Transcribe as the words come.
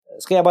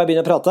Skal jeg bare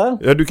begynne å prate?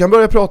 Ja, du kan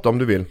börja prata om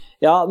du vill.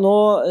 Ja,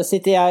 nå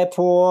sitter jeg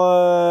på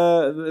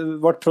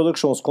vårt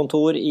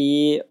produksjonskontor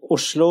i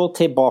Oslo,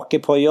 tilbake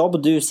på jobb.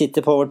 Du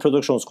sitter på vårt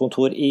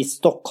produksjonskontor i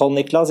Stockholm,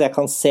 Niklas. Jeg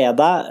kan se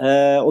deg,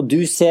 og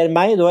du ser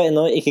meg. Du har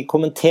ennå ikke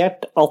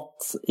kommentert at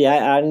jeg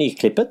er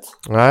nyklippet.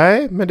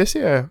 Nej, men det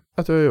ser jeg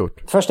at du har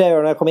gjort. Første jeg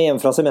gjør når jeg kommer hjem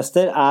fra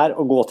semester er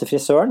å gå til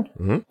frisøren.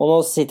 Og nå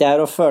sitter jeg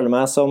her og føler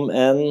meg som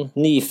en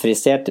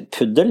nyfrisert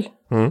puddel.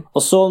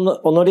 Og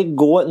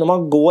når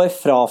man går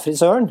fra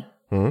frisøren,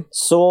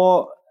 så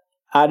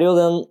er det jo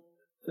den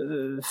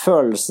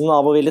følelsen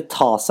av å ville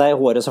ta seg i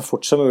håret så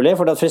fort som mulig,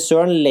 for at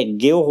frisøren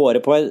legger jo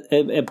håret på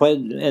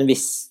en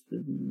viss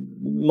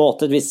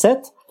måte, et visst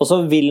sett, og så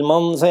vil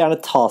man så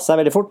gjerne ta seg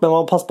veldig fort, men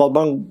man må passe på at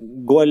man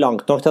går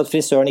langt nok til at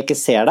frisøren ikke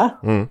ser det,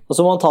 og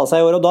så må man ta seg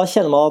i håret, og da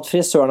kjenner man at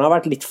frisøren har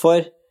vært litt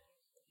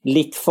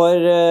for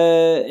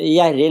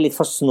gjerrig, litt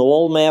for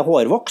snål med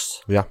hårvoks.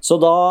 Ja. Så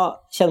da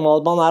kjenner man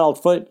at man er alt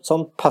for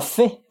sånn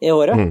puffy i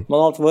håret.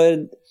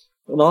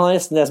 Man har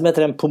nesten det som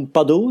heter en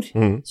pompadour.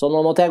 Så nå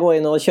måtte jeg gå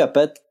inn og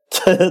kjøpe et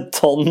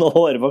tonn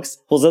hårvoks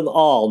hos en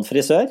annen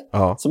frisør,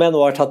 som jeg nå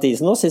har tatt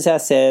isen, og synes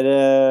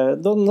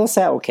nå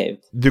ser jeg ok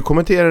ut. Du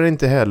kommenterar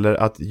inte heller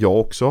att jag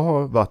också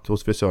har varit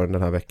hos frisören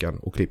den här veckan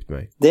och klippt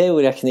mig. Det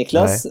gjorde jeg ikke,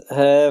 Niklas,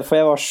 for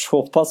jeg var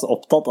såpass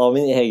opptatt av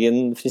min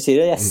egen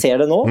frisyre. Jeg ser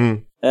det nå,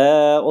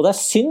 og det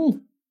er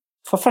synd,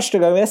 for første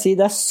gang vil jeg si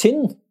det er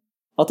synd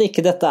at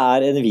ikke dette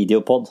er en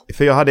videopod.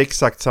 För jag hade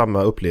exakt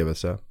samma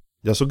upplevelse.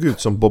 Jag såg ut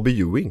som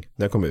Bobby Ewing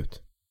när jag kom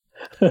ut.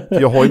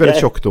 För jag har ju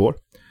väldigt tjockt hår.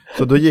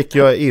 Så då gick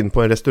jag in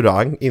på en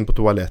restaurang, in på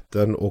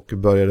toaletten och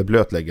började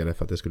blötlägga det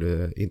för att det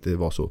skulle inte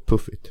vara så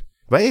puffigt.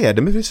 Vad är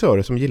det med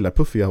frisörer som gillar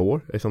puffiga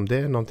hår? Liksom det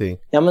är någonting.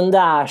 Ja, men det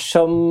är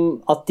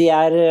som att de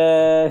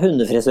är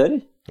hundefrisörer.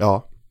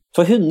 Ja.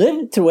 For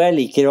hunder tror jeg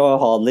liker å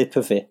ha det litt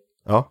puffig.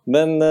 Ja.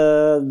 Men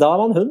da er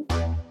man hund.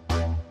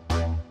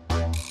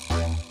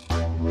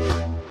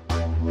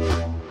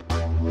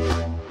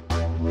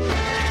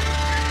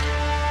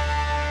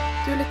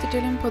 Du lytter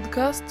til en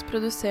podcast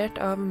produsert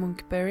av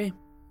Monkberry.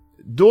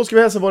 Då ska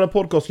vi hälsa våra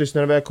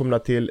podcastlyssnare välkomna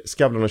till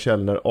Skavlan och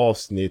Källner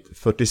avsnitt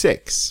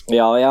 46.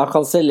 Ja, jeg har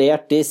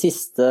kansellert de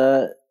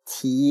siste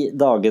 10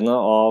 dagene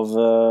av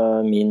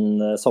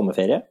min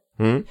sommerferie.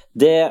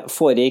 Det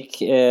foregikk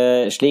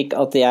slik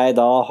at jeg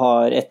da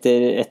har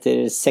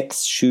etter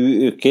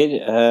 6-7 uker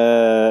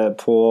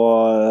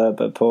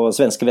på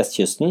svenske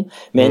vestkysten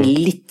med en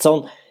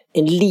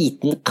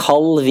liten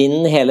kald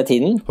vind hele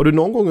tiden. Har du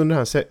någon gång under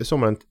den här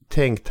sommaren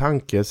tänkt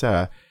tanken så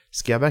här,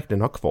 ska jag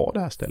verkligen ha kvar det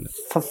här stället?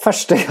 For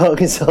første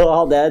gang så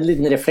hadde jeg en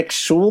liten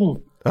refleksjon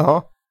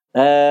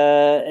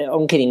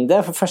omkring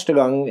det. For første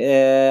gang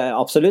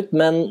absolutt,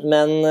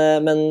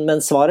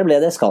 men svaret ble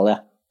det skal jeg.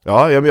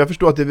 Ja, jag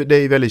förstår att det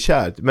är väldigt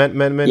kärt.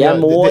 Men jeg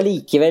må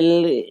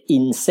likevel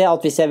innse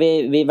at hvis jeg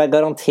vil være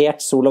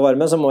garantert sol og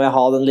varme, så må jeg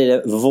ha den lille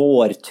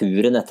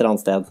vårturen et eller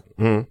annet sted.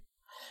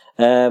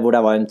 Hvor det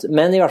er varmt.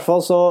 Men i hvert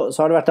fall så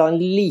har det vært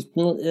en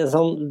liten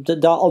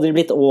det har aldri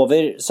blitt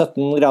over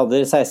 17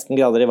 grader, 16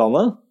 grader i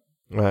vannet.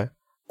 Nej.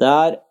 Det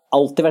har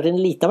alltid vært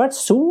det har vært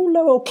sol,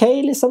 ok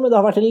liksom, men det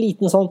har vært en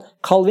liten sånn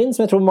kald vind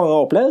som jeg tror mange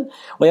har opplevd.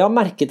 Og jeg har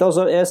merket det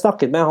også, jeg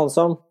snakket med han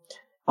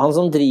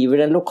som driver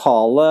den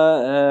lokale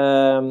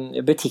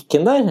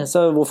butikken der,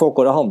 hvor folk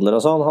går og handler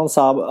og sånn. Han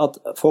sa at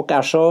folk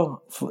er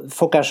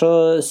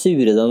så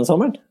sure denne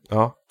sommeren.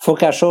 Ja.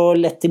 Folk er så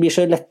lett, de blir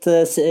så lett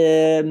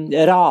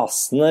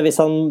rasende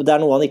hvis det er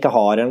noe han ikke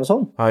har eller noe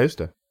sånt. Ja,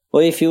 just det.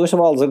 Og i fjor så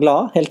var alle så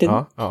glade hele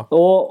tiden. Ja.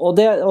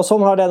 Og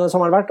sånn har denne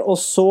sommeren vært.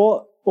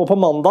 Og på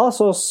mandag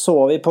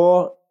så vi på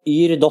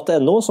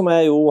yr.no, som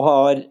jeg jo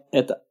har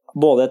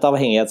både et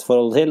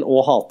avhengighetsforhold til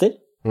og hater.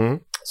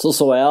 Så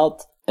jeg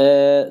at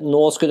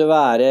nå skulle det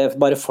være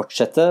bare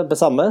fortsette på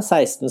samme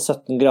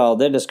 16-17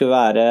 grader, det skulle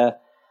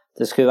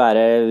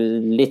være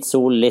litt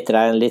sol, litt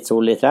regn, litt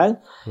sol, litt regn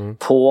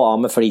på av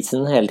med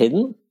flisen hele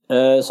tiden,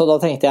 så da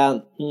tenkte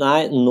jeg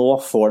nei, nå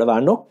får det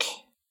være nok.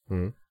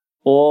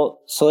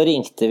 Og så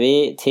ringte vi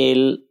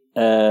til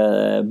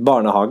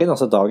barnehagen,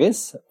 altså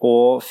dagis,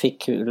 og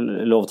fikk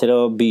lov til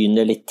å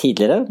begynne litt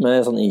tidligere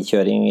med sånn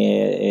innkjøring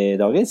i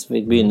dagis.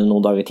 Vi begynte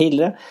noen dager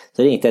tidligere.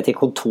 Så ringte jeg til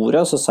kontoret,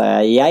 og så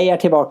sa jeg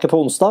er tilbake på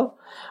onsdag.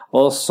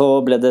 Og så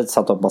ble det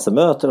satt opp masse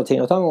møter og ting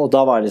og tang, og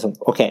da var det liksom,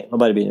 ok, nå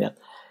bare begynner vi igjen.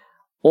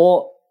 Og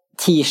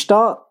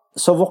tirsdag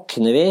så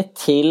våkner vi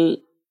til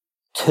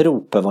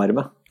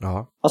tropevarme.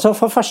 Ja. Altså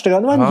for første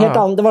gang, det var en helt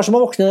annen, det var som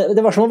å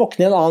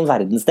våkne i en annen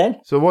verdensdel.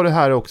 Så var det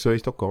här också i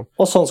Stockholm.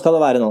 Og sånn skal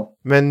det være nå.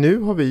 Men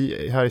nu har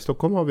vi, här i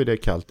Stockholm har vi det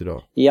kallt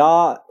idag.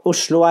 Ja,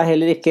 Oslo er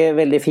heller ikke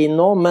veldig fin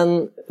nå,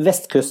 men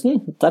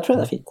vestkusten, der tror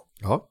jeg det er fint.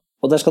 Ja.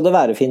 Og der skal det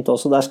være fint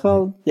også,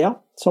 ja,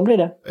 sånn blir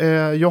det.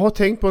 Jag har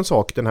tänkt på en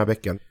sak den här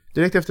veckan.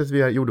 Direkt efter att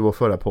vi gjorde vår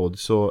förra podd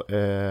så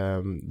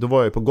då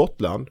var jag på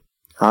Gotland.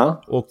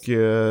 Ja. Och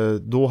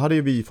då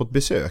hade vi fått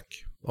besök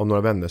av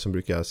några vänner som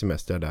brukar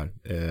semestra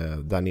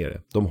där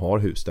nere. De har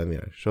hus där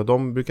nere. Så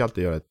de brukar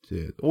alltid göra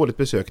ett årligt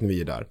besök när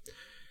vi är där.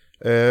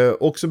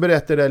 Och så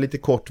berättade jag lite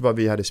kort vad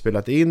vi hade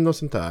spelat in och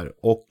sånt där.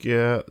 Och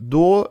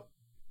då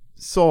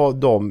sa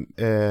de,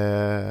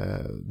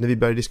 när vi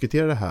började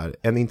diskutera det här,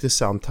 en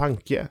intressant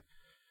tanke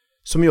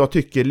som jag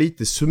tycker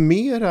lite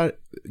summerar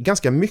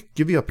ganska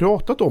mycket vi har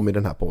pratat om i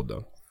den här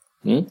podden.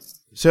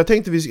 Så jag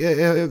tänkte,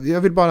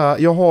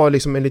 jag har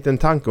liksom en liten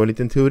tanke och en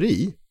liten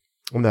teori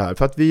om det här.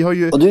 För att vi har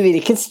ju... Och du vill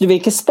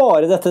inte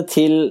spara detta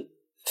till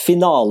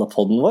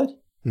finalepodden vår?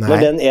 Nej.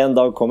 När den en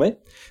dag kommer?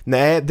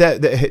 Nej,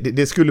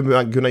 det skulle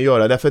man kunna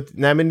göra. Därför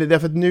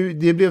att nu,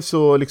 det blev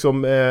så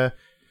liksom...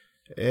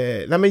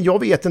 nej, men jag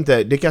vet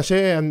inte. Det kanske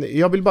är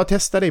jag vill bara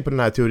testa dig på den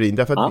här teorin.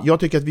 Därför att jag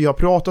tycker att vi har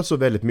pratat så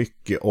väldigt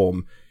mycket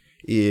om...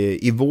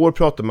 I vår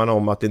pratar man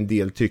om att en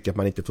del tycker att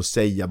man inte får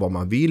säga vad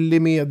man vill i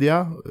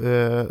media.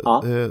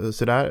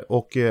 Sådär.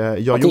 Och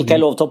jag att det inte är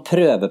lov att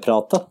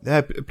pröveprata.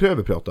 Nej,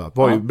 pröveprata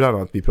var ju bland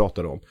annat vi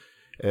pratade om.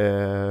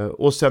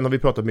 Och sen har vi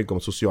pratat mycket om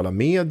sociala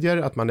medier,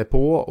 att man är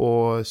på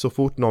och så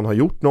fort någon har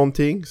gjort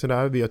någonting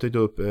sådär. Vi har tagit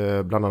upp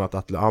bland annat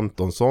Atle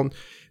Antonsson.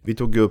 Vi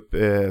tog upp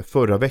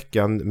förra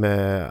veckan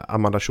med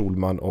Amanda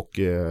Schulman och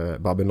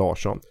Babben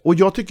Larsson. Och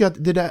jag tycker att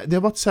det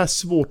har varit så här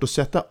svårt att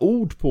sätta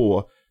ord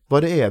på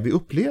vad det är vi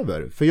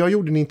upplever. För jag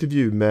gjorde en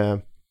intervju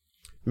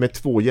med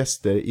 2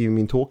 gäster i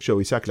min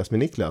talkshow i Särklass med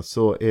Niklas.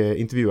 Så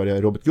intervjuade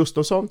jag Robert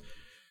Gustafsson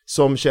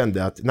som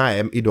kände att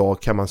nej,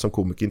 idag kan man som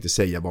komiker inte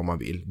säga vad man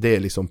vill. Det är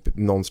liksom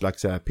någon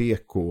slags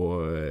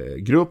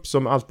PK-grupp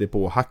som alltid är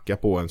på att hacka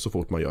på en så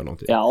fort man gör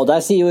någonting. Ja, och där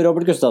säger ju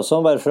Robert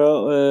Gustafsson, bara för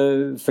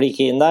att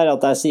flika in där,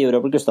 att där säger ju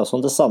Robert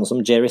Gustafsson detsamma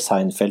som Jerry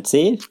Seinfeld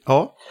säger.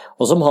 Ja.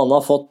 Och som han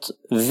har fått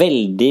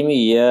väldigt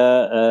mycket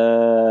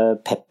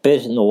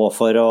pepper nu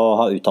för att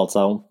ha uttalt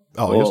sig om.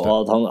 Ja, just det.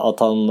 Och att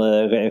han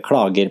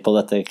klager på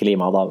detta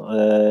klimat då.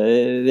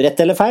 Rätt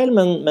eller fel,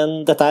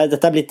 men detta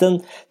är blivit en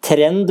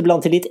trend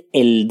bland de lite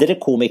äldre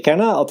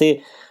komikerna att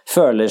de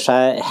føler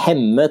sig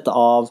hämmet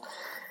av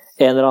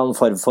en eller annan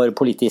form för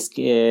politisk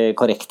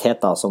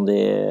korrekthet då, som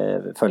de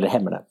føler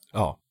hämmar det.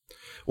 Ja.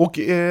 Och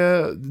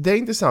det är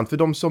intressant för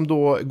de som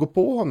då går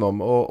på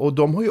honom och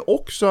de har ju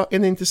också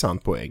en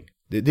intressant poäng.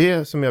 Det är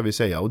det som jag vill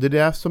säga, och det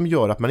är det som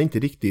gör att man inte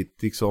riktigt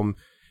liksom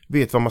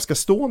vet var man ska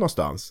stå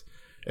någonstans.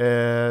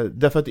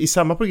 Därför att i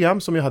samma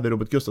program som jag hade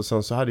Robert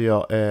Gustafsson så hade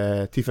jag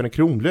Tiffany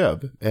Kronlöf,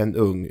 en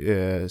ung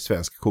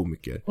svensk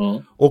komiker.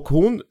 Och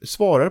hon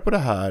svarade på det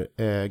här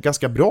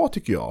ganska bra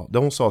tycker jag. Där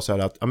hon sa så här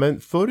att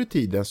förr i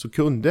tiden så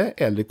kunde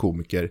äldre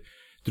komiker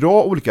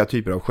dra olika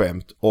typer av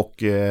skämt och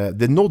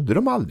det nådde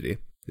de aldrig.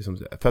 Liksom,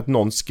 för att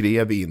någon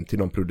skrev in till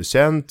någon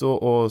producent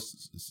och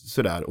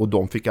sådär, och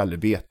de fick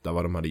aldrig veta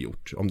vad de hade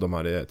gjort om de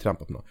hade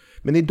trampat någon.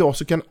 Men idag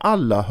så kan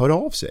alla höra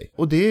av sig,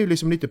 och det är ju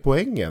liksom lite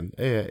poängen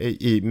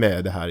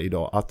med det här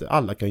idag, att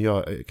alla kan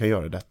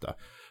göra detta.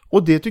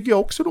 Och det tycker jag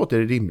också låter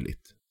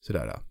rimligt.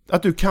 Sådär.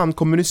 Att du kan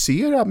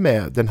kommunicera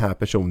med den här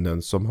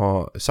personen som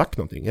har sagt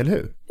någonting, eller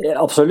hur?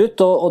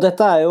 Absolut, och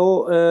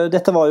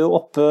detta var ju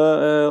uppe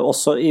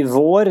också i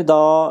vår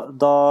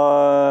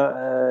då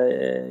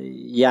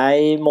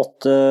jag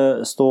måtte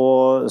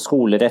stå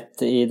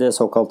skolerätt i det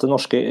så kallade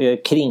norska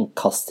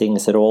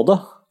kringkastingsrådet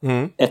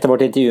efter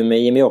vårt intervju med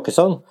Jimmy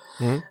Åkesson.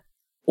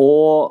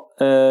 Och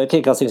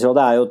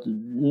Kringkastingsrådet är ju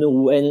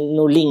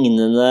något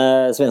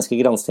liknande svenska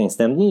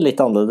granskningsnämnden,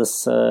 lite annorlunda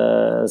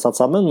satt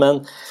samman, men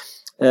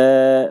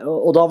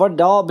och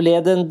då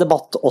blev det en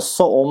debatt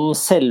också om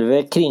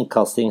selve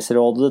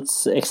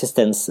Kringkastingsrådets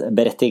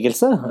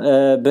existensberättigelse.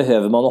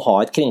 Behöver man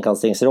ha ett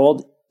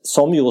kringkastingsråd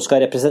som ju ska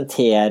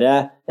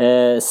representera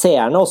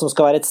seerne, och som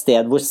ska vara ett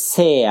sted hvor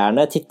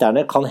seerne,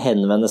 titterne, kan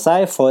henvende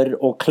sig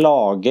för att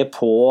klaga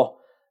på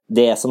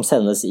det som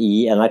sendes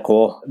i NRK.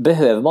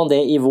 Behöver man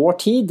det i vår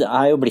tid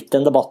är ju blivit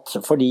en debatt,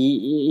 för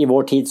i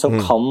vår tid så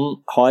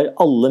har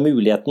alla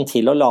möjligheten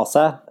till att la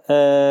sig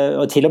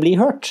till att bli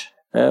hört.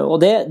 Och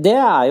det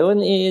är ju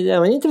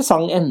en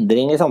intressant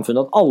ändring i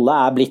samfunnet, att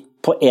alla är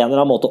blivit på en eller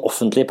annan måte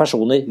offentliga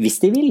personer hvis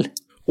de vill.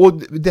 Och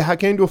det här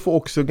kan ju då få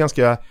också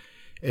ganska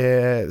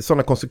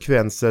sådana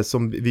konsekvenser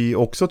som vi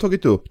också har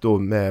tagit upp då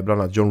med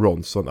bland annat Jon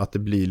Ronson, att det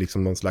blir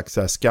liksom någon slags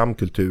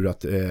skamkultur,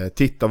 att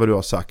titta vad du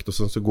har sagt, och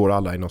så går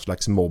alla i någon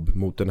slags mobb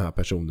mot den här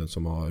personen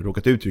som har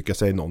råkat uttrycka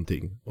sig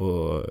någonting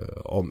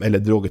eller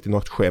dragit i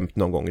något skämt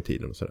någon gång i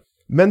tiden och sådär.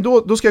 Men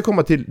då ska jag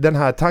komma till den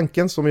här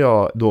tanken som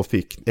jag då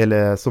fick,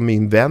 eller som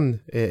min vän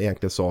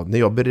egentligen sa, när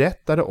jag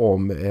berättade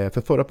om,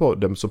 för förra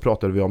podden så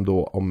pratade vi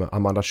om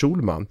Amanda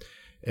Schulman.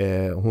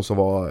 Hon som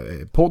var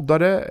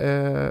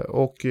poddare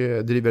och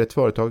driver ett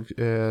företag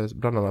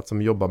bland annat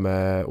som jobbar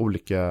med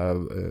olika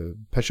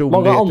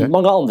personligheter.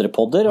 Många andra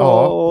poddar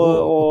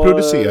och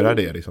producerar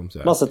det liksom, så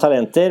här. Massa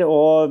talenter,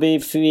 och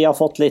vi har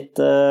fått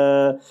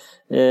lite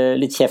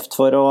käft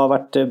för att ha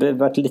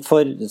varit lite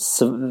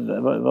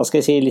för, vad ska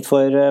jag säga, lite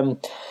för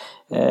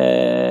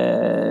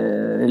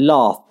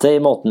late i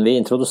måten vi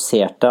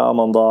introducerade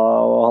Amanda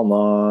och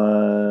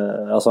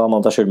Hanna, alltså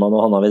Amanda Schulman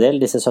och Hanna Widell,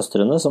 disse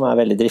søstrene som är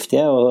väldigt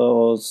driftiga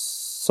och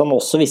som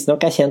också visst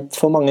nog är känt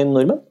för många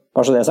norrmän.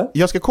 Bara så det sagt.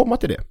 Jag ska komma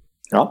till det.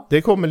 Ja.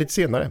 Det kommer lite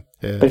senare.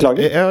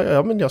 Beklagar.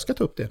 Ja, men jag ska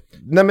ta upp det.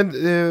 Nej, men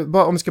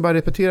om vi ska bara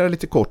repetera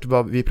lite kort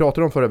vad vi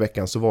pratade om förra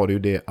veckan, så var det ju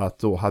det att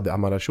då hade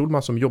Amanda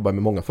Schulman, som jobbar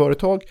med många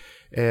företag,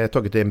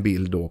 tagit en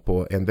bild då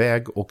på en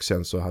väg, och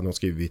sen så hade hon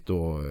skrivit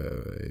då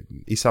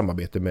i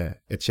samarbete med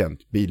ett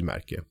känt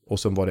bilmärke. Och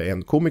sen var det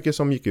en komiker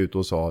som gick ut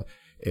och sa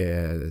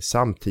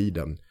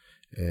samtiden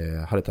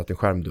hade tagit en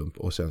skärmdump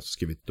och sen så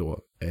skrivit då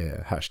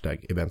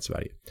hashtag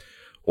Eventsverige.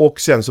 Och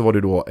sen så var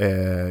det då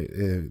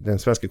den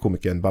svenska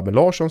komikern Babben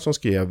Larsson som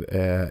skrev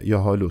jag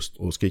har lust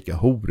att skrika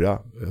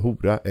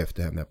hora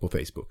efter henne på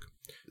Facebook.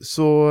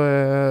 Så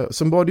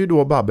som bad ju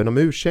då Babben om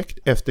ursäkt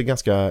efter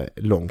ganska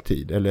lång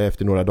tid, eller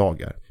efter några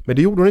dagar. Men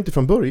det gjorde hon inte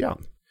från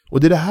början. Och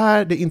det är det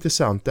här det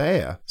intressanta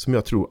är, som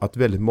jag tror att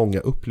väldigt många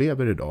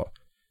upplever idag.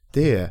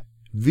 Det är,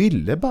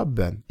 ville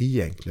Babben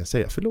egentligen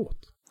säga förlåt?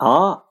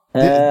 Ja. Det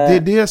är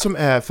det som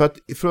är,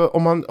 för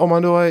om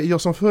man då,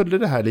 jag som följde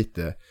det här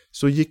lite,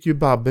 så gick ju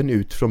Babben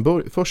ut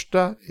från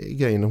första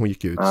grejen när hon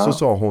gick ut, så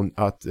sa hon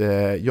att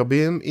jag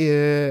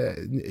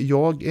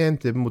är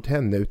inte mot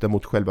henne utan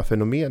mot själva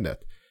fenomenet,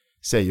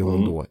 säger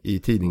hon då i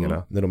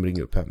tidningarna när de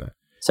ringer upp henne.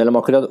 Selv om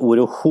akkurat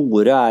ordet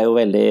hore är ju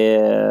väldigt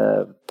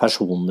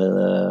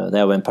det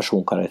är ju en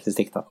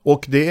personkarakteristik då.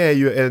 Och det är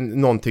ju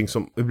någonting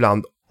som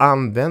ibland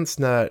används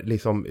när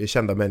liksom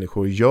kända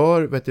människor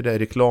gör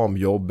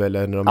reklamjobb,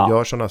 eller när de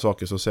gör sådana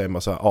saker, så säger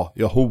man så här,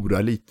 jag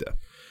horar lite.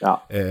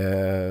 Ja.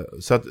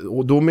 Så att,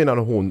 och då menar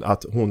hon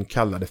att hon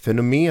kallade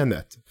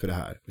fenomenet för det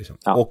här. Liksom.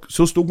 Ja. Och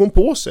så stod hon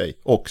på sig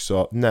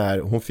också när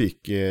hon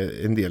fick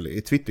en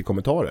del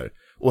Twitter-kommentarer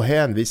och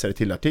hänvisade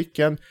till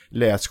artikeln,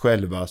 läs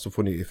själva så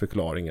får ni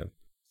förklaringen.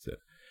 Så.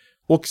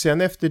 Och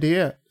sen efter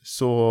det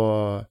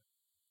så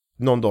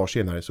någon dag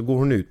senare så går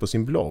hon ut på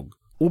sin blogg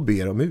och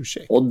ber om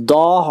ursäkt. Och då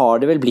har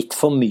det väl blivit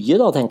för mycket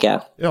då, tänker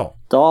jag. Ja.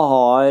 Då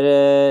har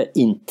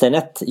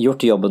internet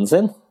gjort jobben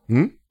sin.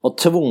 Och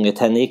tvunget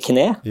henne i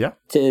knä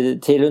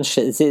till hun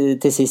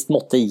till sist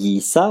måtte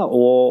gi sig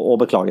och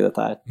beklaga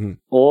detta här.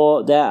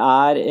 Och det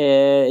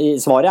är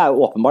svaret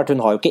är uppenbart, hon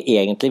har ju inte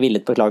egentligen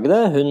villigt beklaga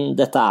det.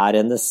 Detta är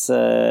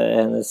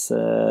hennes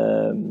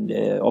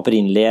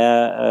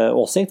upprinnliga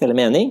åsikt eller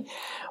mening.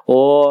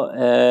 Och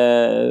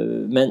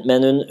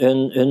men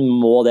hun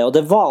må det. Och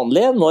det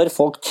vanliga när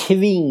folk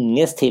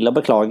tvinges till att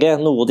beklaga,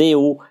 något de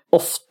ju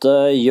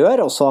ofta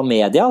gör, också av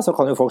media, så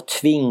kan ju folk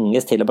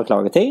tvinges till att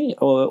beklaga ting,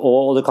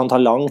 och det kan ta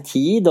lång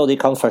tid, och de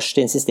kan först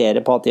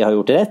insistera på att de har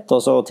gjort rätt,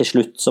 och så till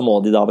slut så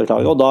må de då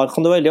beklaga. Och då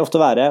kan det väldigt ofta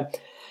vara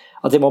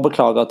att de må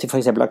beklaga att de för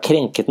exempel har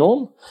kränkt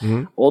någon,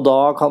 och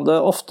då kan det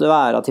ofta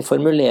vara att de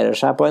formulerar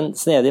sig på en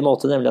snedig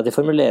måte, nämligen att de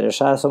formulerar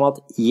sig som att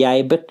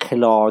jag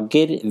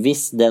beklagar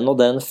hvis den och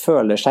den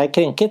føler sig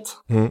kränket.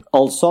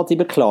 Alltså att de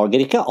beklagar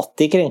inte att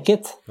de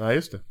kränket. Nej,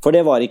 just det. För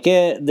det var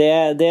inte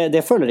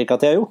det føler inte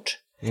att de har gjort.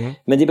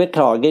 Men de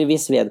beklagar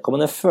viss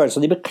vedkommende følelse,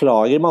 och de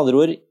beklagar med andra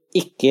ord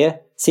inte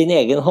sin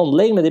egen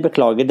handling, men de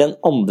beklagar den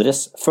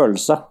andres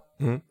følelse.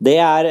 Det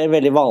är en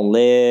väldigt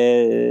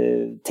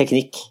vanlig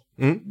teknik.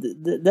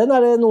 Den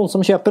är det någon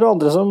som köper och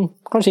andra som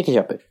kanske inte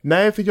köper.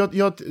 Nej,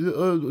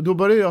 för då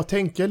började jag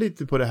tänka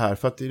lite på det här,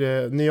 för att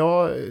när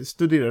jag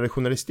studerade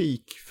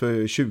journalistik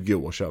för 20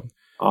 år sedan,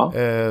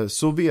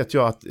 så vet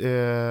jag att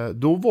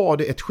då var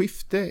det ett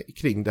skifte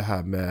kring det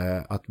här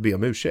med att be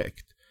om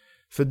ursäkt.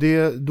 För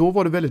då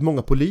var det väldigt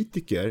många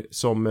politiker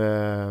som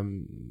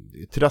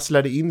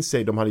trasslade in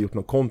sig. De hade gjort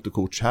någon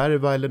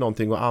kontokortshärva eller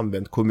någonting och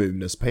använt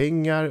kommunens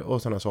pengar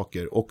och sådana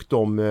saker. Och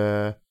de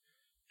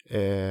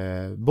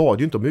bad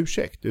ju inte om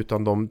ursäkt,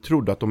 utan de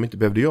trodde att de inte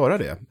behövde göra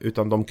det.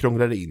 Utan de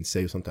krånglade in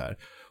sig och sånt där.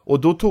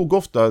 Och då tog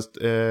oftast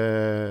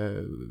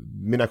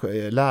mina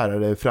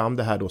lärare fram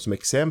det här då som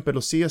exempel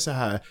och se så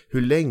här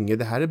hur länge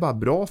det här är bara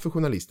bra för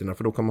journalisterna.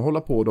 För då kan man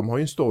hålla på, de har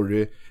ju en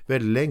story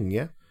väldigt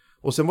länge.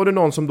 Och sen var det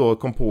någon som då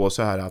kom på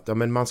så här att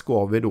men man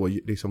ska väl då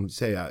liksom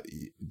säga,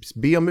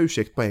 be om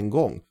ursäkt på en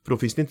gång. För då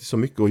finns det inte så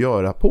mycket att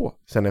göra på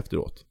sen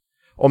efteråt.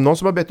 Om någon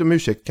som har bett om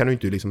ursäkt kan du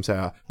inte liksom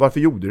säga, varför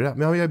gjorde du det?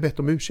 Men jag har bett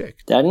om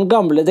ursäkt. Det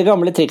är det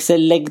gamla trickset,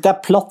 lägg dig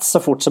platt så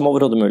fort som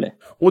överhuvud möjligt.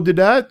 Och det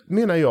där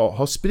menar jag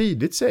har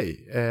spridit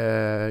sig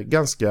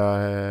ganska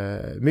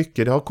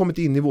mycket. Det har kommit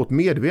in i vårt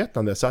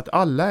medvetande så att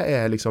alla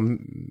är liksom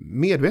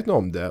medvetna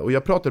om det. Och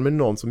jag pratade med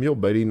någon som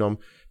jobbar inom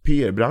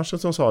PR-branschen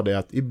som sa det,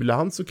 att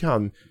ibland så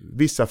kan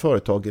vissa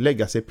företag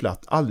lägga sig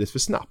platt alldeles för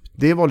snabbt.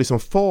 Det var liksom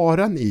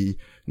faran i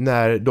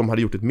när de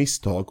hade gjort ett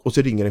misstag och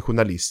så ringer en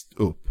journalist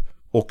upp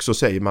och så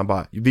säger man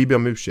bara, vi ber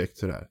om ursäkt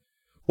sådär.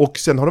 Och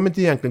sen har de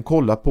inte egentligen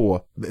kollat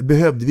på,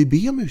 behövde vi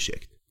be om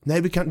ursäkt?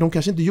 Nej, de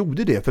kanske inte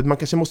gjorde det, för att man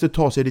kanske måste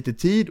ta sig lite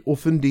tid och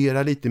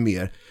fundera lite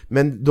mer.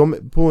 Men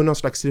på någon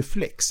slags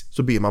reflex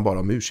så ber man bara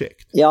om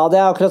ursäkt. Ja, det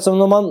är akkurat som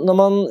när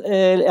man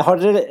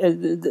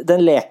har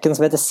den leken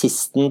som heter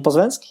sisten på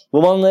svensk.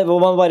 Hvor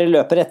man bara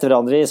löper efter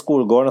varandra i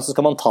skolgården och så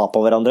ska man ta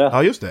på varandra.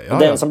 Ja, just det. Ja,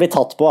 den som blir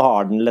tatt på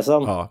har den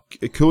liksom. Ja,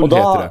 kull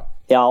heter det.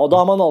 Ja, och då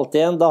har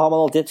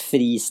man alltid ett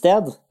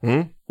fristed.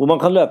 Hvor man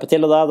kan löpa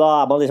till, och då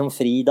är man liksom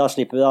fri, då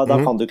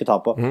kan du inte ta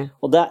på.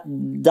 Och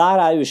där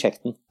är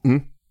ursäkten.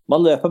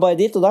 Man løper bare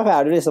dit, og da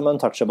er du liksom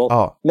untouchable.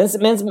 Ja.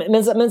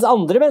 Mens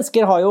andre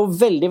mennesker har jo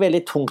veldig,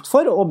 veldig tungt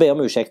for å be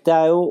om ursäkt. Det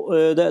er jo,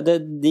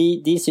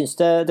 de synes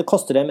det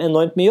koster dem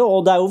enormt mye,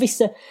 og det er jo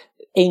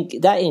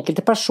det er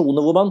enkelte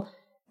personer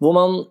hvor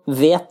man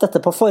vet dette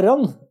på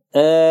forhånd,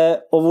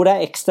 og hvor det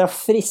er ekstra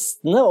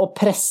fristende å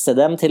presse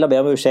dem til å be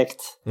om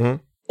ursäkt.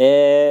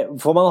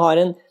 For man har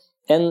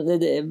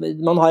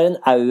en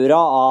aura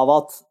av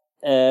at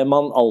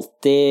man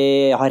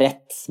alltid har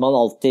rett, man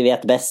alltid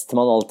vet best,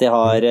 man alltid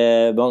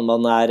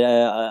man er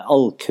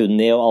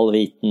allkunnig og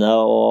allvitende,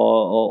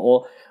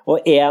 og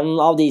en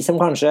av de som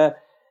kanskje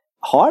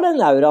har den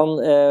auraen,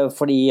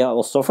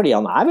 også fordi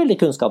han er veldig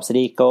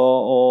kunnskapsrik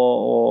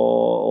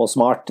og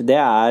smart, det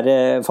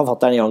er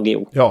forfatteren Jan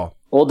Guillou. Ja.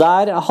 Og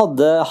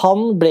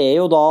han ble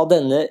jo da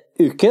denne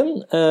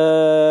uken,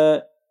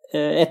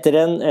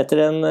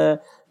 etter en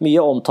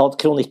mye omtalt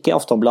kronikk i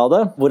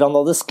Aftonbladet, hvor han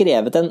hadde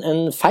skrevet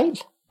en feil,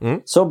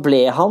 så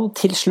ble han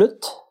til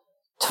slutt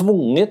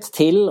tvunget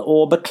til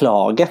å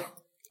beklage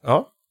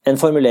en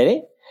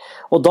formulering.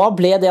 Og da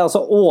ble det altså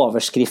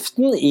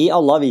overskriften i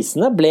alle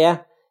avisene ble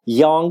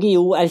Jan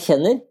Guillou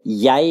erkänner,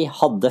 jag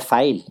hade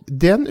fel.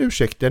 Den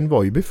ursäkten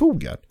var ju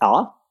befogad.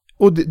 Ja.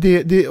 Och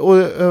det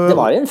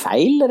var en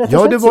feil, rett og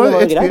slett. Ja, det var så det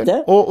var ett greit,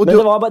 det.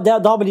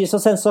 Men da blir det så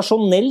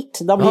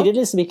sensasjonelt. Da blir det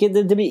liksom ikke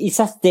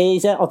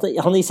at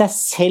han i seg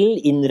selv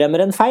innrømmer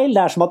en feil.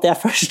 Det er som at det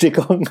er første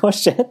gang har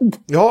skjedd.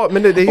 Ja,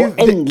 men det er jo...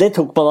 Og endelig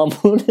tok man ham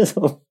på,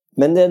 liksom.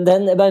 Men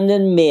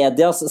den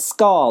medias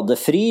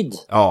skadefryd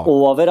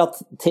over at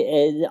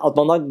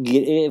man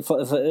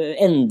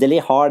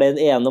endelig har den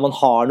ene, man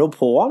har noe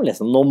på ham,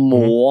 liksom. Nå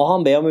må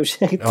han be om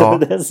ursäkt.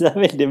 Det er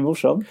veldig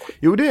morsomt.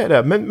 Jo, det är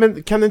det.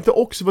 Men kan det inte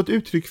också vara ett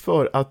uttryck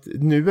för att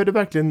nu är det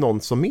verkligen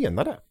någon som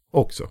menar det?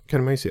 Också,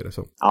 kan man ju se det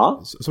som.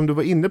 Ja. Som du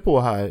var inne på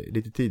här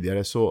lite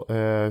tidigare så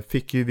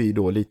fick ju vi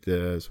då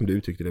lite, som du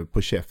uttryckte det,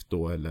 på käft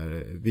då,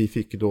 eller vi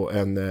fick då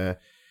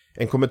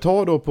en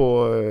kommentar då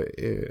på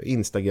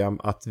Instagram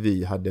att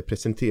vi hade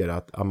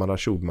presenterat Amanda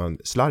Schulman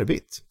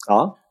slarvigt.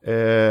 Ja.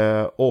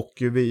 Och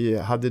vi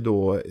hade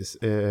då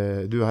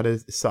du hade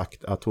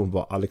sagt att hon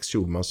var Alex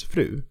Schulmans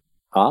fru.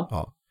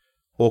 Ja.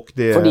 Och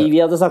det... Fordi vi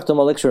hade sagt om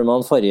Alex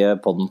Schulman förra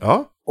podden.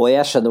 Ja. Och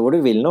jag skönner hvor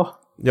du vill nu.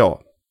 Ja,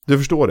 du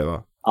förstår det,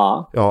 va?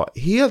 Ja. Ja,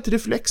 helt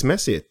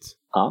reflexmässigt.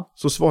 Ja.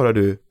 Så svarar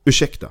du,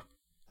 ursäkta.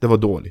 Det var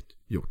dåligt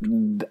gjort.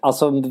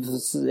 Altså,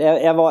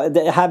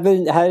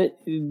 her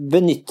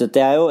benyttet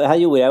jeg jo, her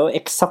gjorde jeg jo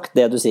eksakt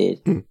det du sier.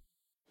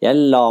 Jeg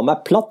la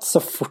meg platt så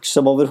fort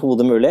som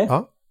overhodet mulig,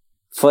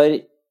 for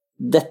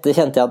dette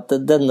kjente jeg at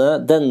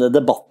denne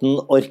debatten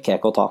orker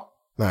jeg ikke å ta.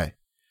 Nej.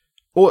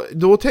 Och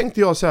då tänkte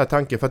jag så här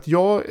tanken, för att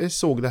jag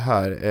såg det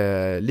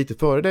här lite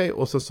före dig,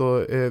 och så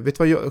vet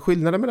du vad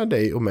skillnaden mellan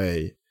dig och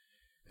mig,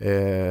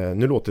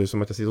 nu låter det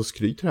som att jag sitter och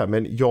skryter här,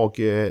 men jag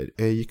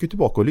gick ju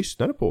tillbaka och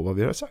lyssnade på vad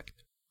vi har sagt.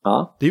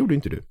 Ja. Det gjorde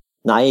inte du.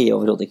 Nej,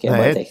 overhodet ikke.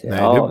 Nej,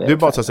 du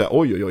bara så här,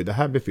 oj, det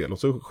här blir fel, och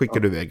så skickar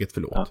du iväg ett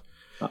förlåt.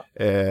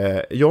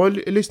 Jag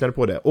lyssnade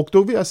på det, och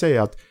då vill jag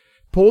säga att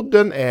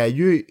podden är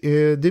ju,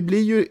 det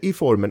blir ju i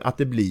formen att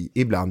det blir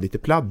ibland lite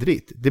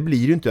pladdrigt. Det blir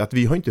ju inte att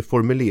vi har inte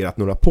formulerat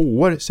några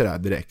påer sådär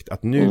direkt.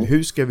 Att nu,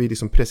 hur ska vi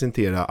liksom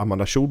presentera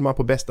Amanda Schulman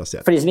på bästa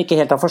sätt? För de som inte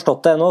helt har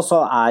förstått det ännu,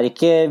 så är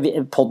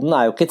inte, podden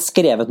är ju inte ett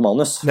skrevet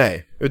manus.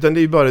 Nej, utan det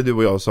är ju bara du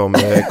och jag som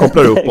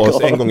kopplar upp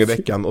oss en gång i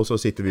veckan, och så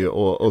sitter vi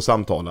och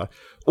samtalar.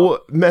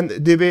 Men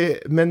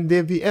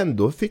det vi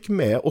ändå fick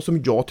med, och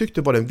som jag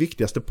tyckte var den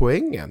viktigaste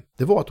poängen,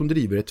 det var att hon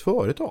driver ett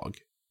företag.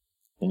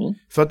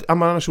 För att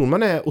Amanda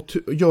Schulman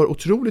gör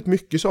otroligt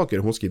mycket saker.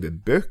 Hon skriver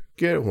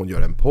böcker, hon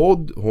gör en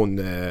podd, hon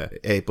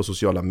är på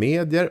sociala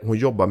medier, hon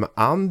jobbar med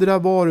andra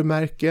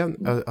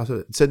varumärken.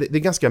 Alltså, så det är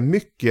ganska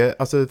mycket,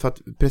 alltså, för att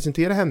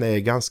presentera henne är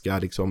ganska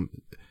liksom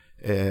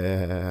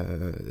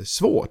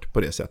svårt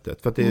på det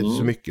sättet, för att det är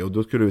så mycket, och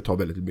då skulle det ta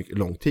väldigt mycket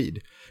lång tid.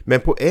 Men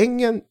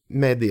poängen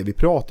med det vi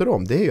pratar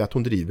om, det är ju att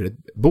hon driver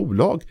ett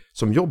bolag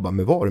som jobbar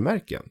med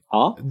varumärken.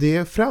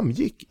 Det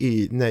framgick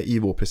i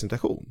vår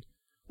presentation.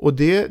 Och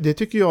det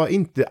tycker jag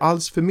inte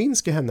alls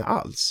förminskar henne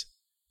alls.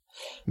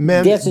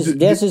 Men det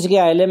syns ikke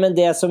jeg heller, men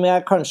det som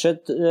jeg kanskje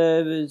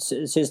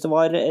syns det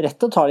var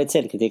rett å ta litt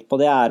selvkritikk på,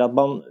 det er at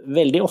man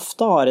veldig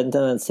ofte har en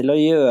tendens til å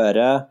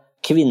gjøre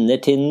kvinner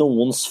til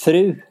noens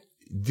fru.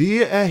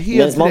 Det är helt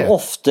mens man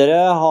oftere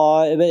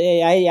har det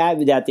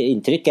er et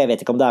inntrykk, jeg vet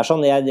ikke om det er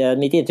sånn,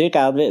 mitt inntrykk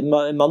er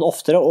at man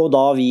oftere, og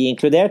da vi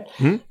inkludert,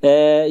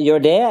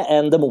 gjør det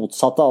enn det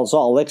motsatte. Altså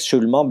Alex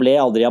Schulman ble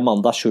aldri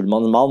Amanda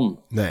Schulmans mann.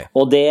 Nej.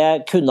 Og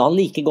det kunne han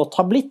like godt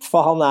ha blitt,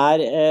 for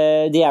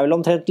de er vel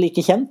omtrent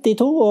like kjent, de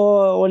to,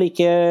 og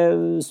like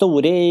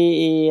store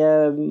i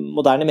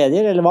moderne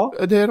medier, eller hva?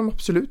 Det är de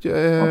absolut,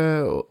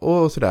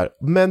 och sådär.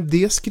 Men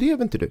det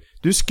skrev inte du.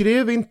 Du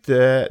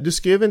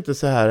skrev inte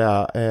så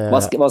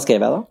här... Vad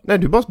skrev jag då? Nej,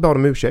 du bara bad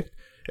om ursäkt.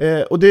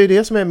 Och det är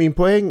det som är min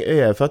poäng,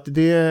 för att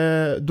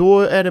då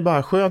är det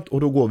bara skönt,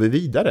 och då går vi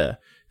vidare.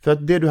 För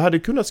att det du hade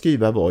kunnat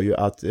skriva var ju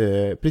att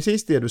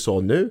precis det du sa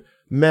nu,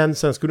 men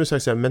sen skulle du säga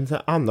så här, men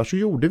annars så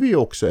gjorde vi ju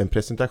också en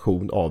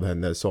presentation av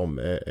henne som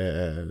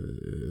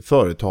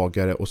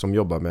företagare och som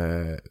jobbar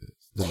med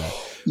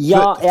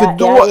Ja,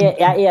 jeg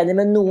er enig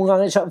med noen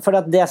ganger, for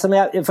at det som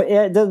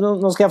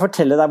nå skal jeg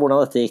fortelle deg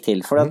hvordan dette gikk til,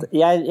 for at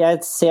jeg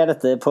ser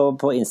dette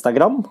på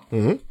Instagram,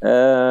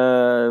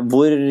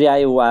 hvor jeg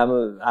jo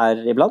er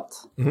iblant.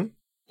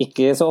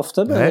 Ikke så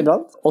ofte, men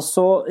iblant. Og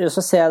så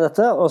ser jeg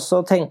dette, og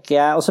så tenker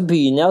jeg, og så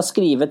begynner jeg å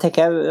skrive, tenker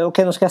jeg, ok,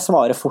 nå skal jeg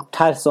svare fort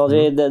her, så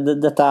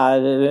dette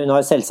hun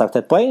har selvsagt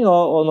et poeng,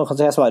 og nå kan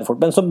jeg svare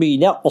fort, men så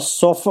begynner jeg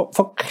også å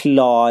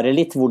forklare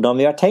litt hvordan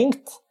vi har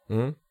tenkt,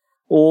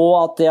 og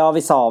at ja, vi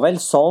sa vel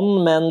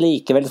sånn, men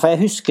likevel, for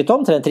jeg husket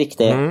omtrent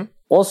riktig,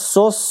 og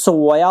så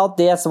jeg at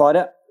det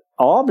svaret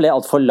A ble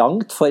alt for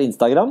langt for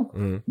Instagram,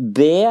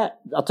 B,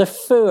 at det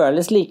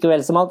føles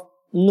likevel som at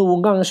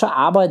noen ganger så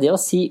bare det å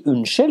si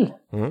unnskyld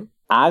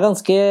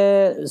ganske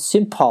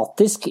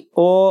sympatisk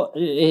og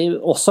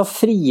også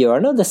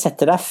frigjørende. Det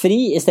setter deg fri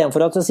i stedet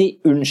for at du sier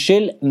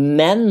unnskyld,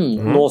 men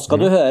nå skal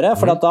du høre,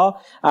 for at da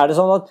det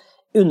sånn at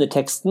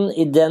underteksten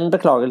i den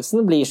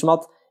beklagelsen blir som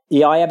at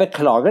ja, jeg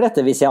beklager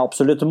dette hvis jeg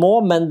absolutt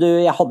må, men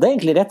jeg hadde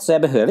egentlig rett, så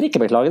jeg behøver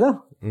ikke beklage det.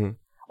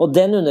 Og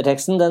den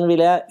underteksten, den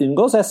ville jeg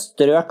unngå, så jeg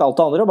strøk alt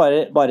det andre og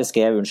bare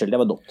skrev unnskyld, det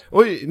var dumt.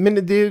 Oj, men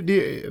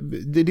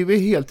det var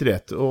helt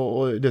rätt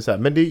och det så här,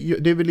 men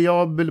det vill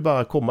jag väl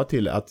bara komma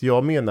till att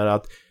jag menar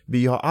att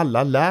vi har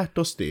alla lärt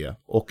oss det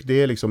och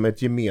det är liksom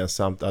ett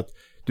gemensamt att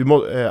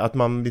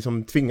man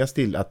liksom tvingas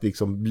till att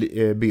liksom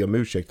be om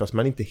ursäkt fast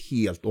man inte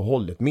helt och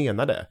hållet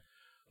menar det.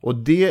 Och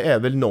det är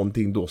väl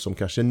någonting då som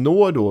kanske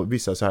når då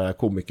vissa så här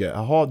komiker,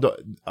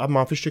 att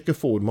man försöker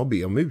få dem att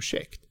be om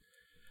ursäkt.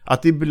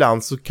 Att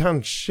ibland så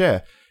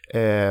kanske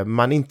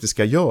man inte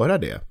ska göra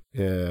det.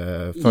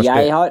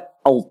 Jeg har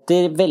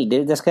alltid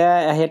det skal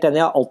jeg er helt enig,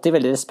 jeg har alltid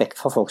veldig respekt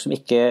for folk som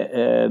ikke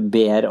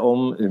ber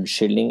om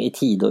unnskyldning i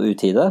tide og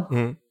utide.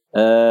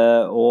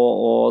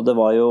 Og det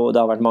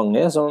har vært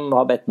mange som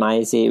har bedt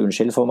meg si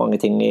unnskyld for mange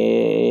ting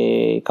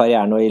i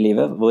karrieren og i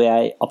livet, hvor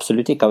jeg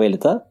absolutt ikke har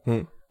villet det,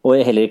 og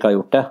jeg heller ikke har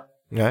gjort det.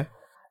 Nei.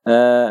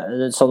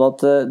 Sånn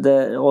at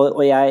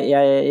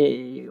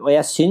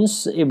jeg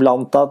synes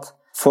iblant at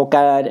folk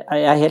jeg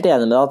er helt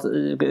enig med at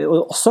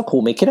også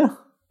komikere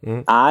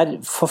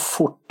for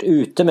fort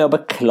ute med å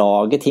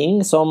beklage ting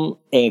som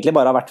egentlig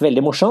bare har vært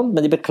veldig morsomt,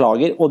 men de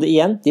beklager, og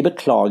de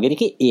beklager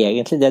ikke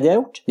egentlig det de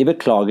har gjort, de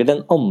beklager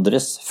den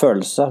andres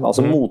følelse,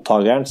 altså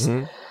mottagerens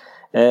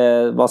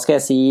vad ska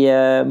jag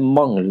säga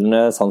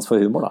manglande sans för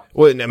humor då.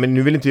 Och nej, men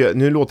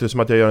nu låter det som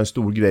att jag gör en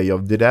stor grej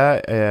av det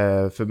där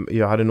för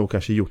jag hade nog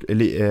kanske gjort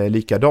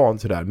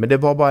likadant så där, men det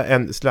var bara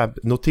en slapp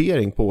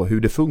notering på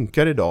hur det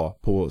funkar idag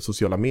på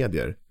sociala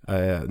medier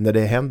när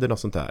det händer något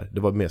sånt här.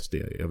 Det var mest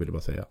det jag ville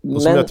bara säga.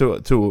 Och som jag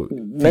tror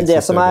men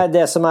det som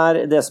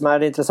är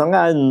det intressanta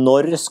är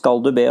när ska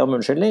du be om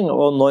undskyldning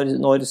och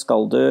när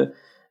ska du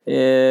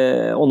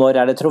og når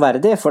det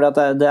troverdig, for at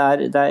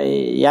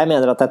jeg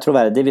mener at det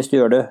troverdig hvis du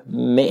gjør det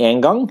med en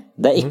gang,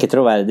 det ikke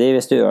troverdig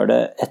hvis du gjør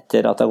det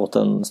etter at det har gått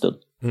en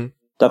stund.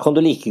 Da kan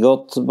du like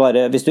godt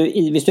bare, hvis du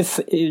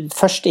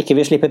først ikke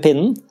vil slippe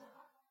pinnen,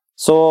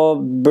 så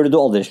burde du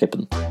aldri slippe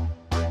den.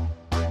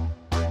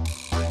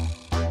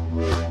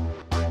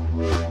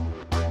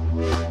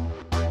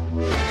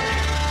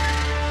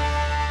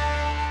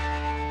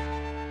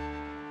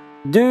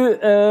 Du,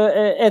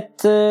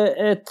 et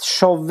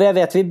show jeg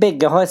vet vi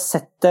begge har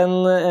sett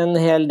en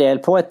hel del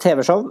på, et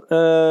TV-show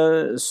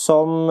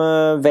som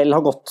vel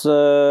har gått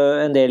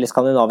en del i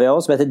Skandinavia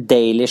også, som heter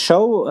Daily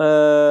Show,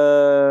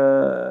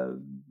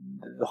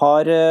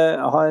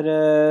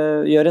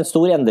 gjør en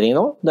stor endring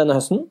nå denne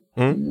høsten.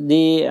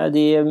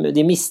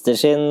 De mister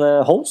sin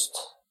host,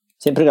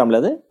 sin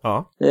programleder,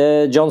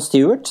 Jon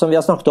Stewart, som vi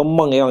har snakket om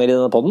mange ganger i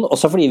denne podden,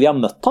 også fordi vi har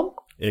møtt ham.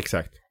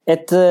 Exakt.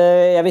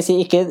 Jag vill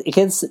säga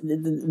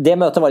det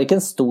mötet var inte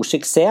en stor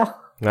succé.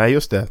 Nej,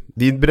 just det.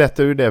 De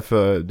berättade ju det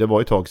för det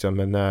var ett tag sedan,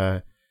 men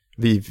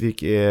vi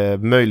fick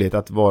möjlighet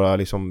att vara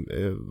liksom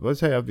vad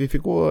säger jag, vi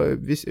fick gå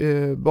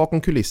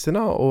bakom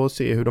kulisserna och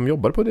se hur de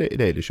jobbar på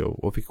Daily Show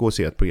och fick gå och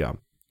se ett program.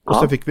 Och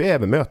så fick vi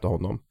även möta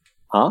honom.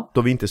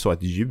 Då vi inte sa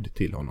ett ljud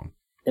till honom.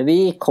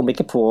 Vi kom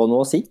inte på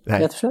något att säga,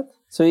 rätt och slett.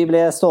 Så vi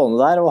ble stående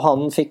der, og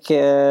han fikk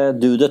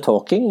do the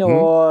talking,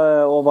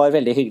 og var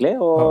veldig hyggelig,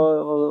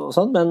 og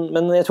sånn,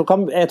 men jeg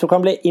tror ikke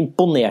han ble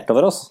imponert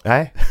over oss.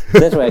 Nei.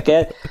 Det tror jeg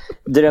ikke.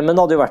 Drømmen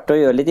hadde jo vært å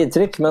gjøre litt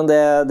inntrykk, men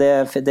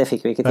det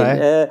fikk vi ikke til.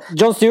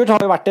 Jon Stewart har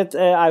jo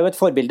er jo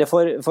et forbilde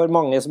for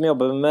mange som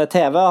jobber med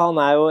TV.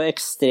 Han er jo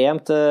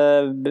ekstremt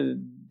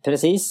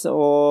precis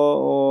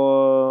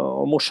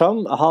og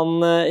morsom.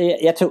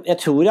 Jeg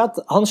tror at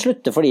han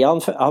slutter fordi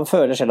han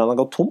føler selv han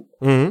har gått tom.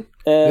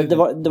 Det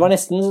var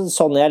nesten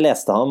sånn jeg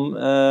leste ham,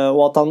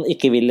 og at han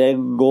ikke ville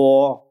gå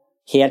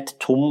helt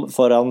tom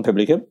foran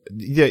publikum.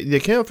 Det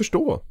kan jag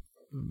förstå.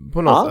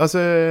 På något. Alltså,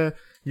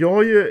 jag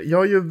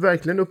har ju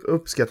verkligen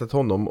uppskattat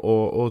honom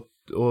och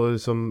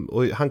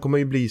han kommer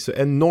ju bli så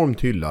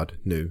enormt hyllad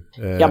nu.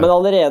 Ja, men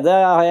allerede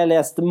har jeg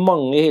lest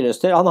mange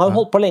hyllester. Han har jo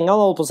holdt på lenge, han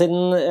har holdt på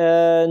siden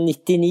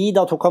 99,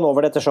 da tok han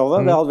over dette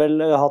showet. Det hadde vel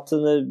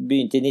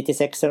begynt i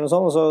 96 eller noe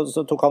sånt, og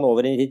så tok han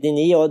over i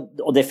 99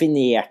 og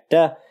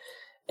definerte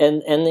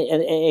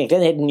egentlig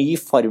en helt ny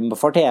form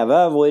for TV,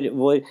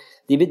 hvor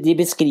de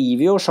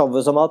beskriver jo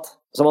showet som at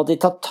de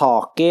tar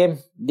tak i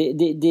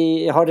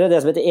de har dere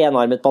det som heter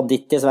enarmet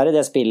banditt i Sverige,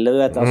 det spillet, du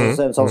vet,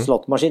 altså en sånn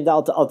slottmaskin,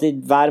 at de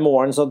hver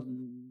morgen så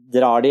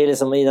drar de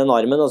liksom i den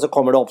armen, og så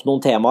kommer det opp noen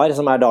temaer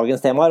som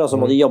dagens temaer, og så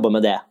må de jobbe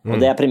med det. Og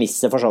det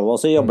premisset for showet,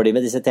 og så jobber de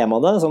med disse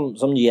temaene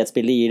som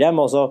nyhetsbildet gir dem,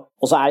 og så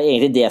det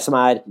egentlig det som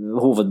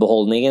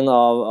hovedbeholdningen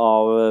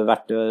av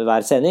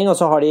hver sending, og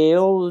så har de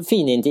jo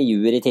fine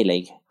intervjuer i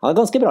tillegg. Han har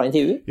ganske bra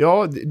intervjuer.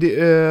 Ja,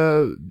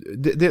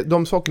 de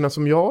sakerna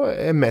som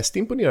jag mest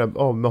imponerad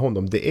av med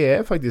honom,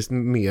 det faktiskt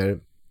mer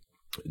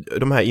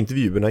de här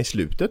intervjuerna i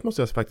slutet,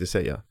 måste jag faktiskt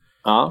säga.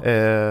 Ja.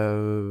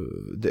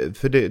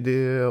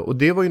 Och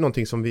det var ju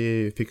någonting som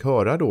vi fick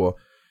höra då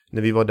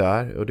när vi var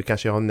där, och det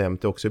kanske jag har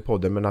nämnt också i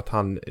podden, men att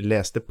han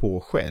läste på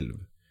själv.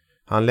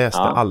 Han läste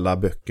alla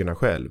böckerna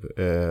själv,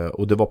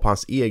 och det var på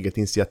hans eget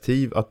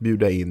initiativ att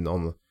bjuda in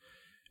någon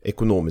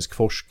ekonomisk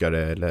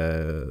forskare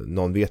eller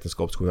någon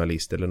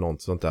vetenskapsjournalist eller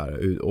något sånt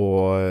där,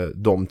 och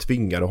de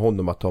tvingade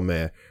honom att ta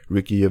med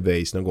Ricky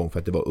Gervais någon gång för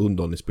att det var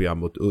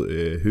underhållningsprogram och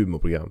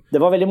humorprogram. Det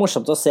var väldigt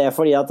morsomt att se,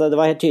 fordi at det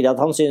var helt tydligt att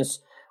han syns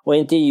å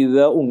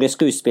intervjue unge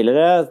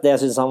skuespillere, det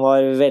synes han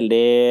var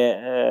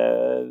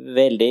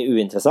veldig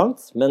uinteressant,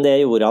 men det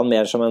gjorde han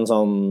mer som en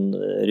sånn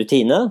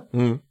rutine.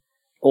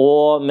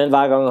 Men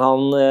hver gang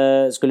han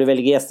skulle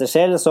velge gjester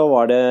selv, så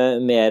var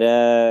det mer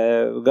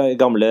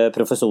gamle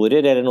professorer,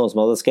 eller noen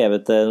som hadde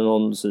skrevet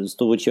noen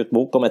stor tjukk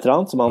bok om et eller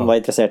annet som han var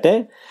interessert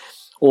i.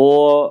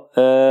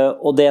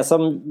 Og det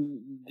som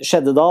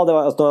skjedde da, det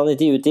var at når han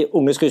intervjuet de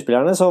unge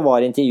skuespillerne, så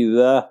var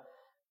intervjuet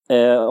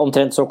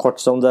omtrent så kort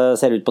som det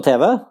ser ut på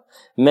TV,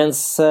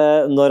 mens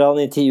når han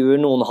intervjuer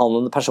noen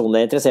han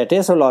personlig interessert i,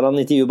 så lar han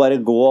intervjuet bare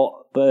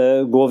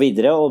gå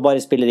videre og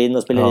bare spiller inn,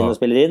 og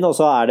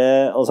så er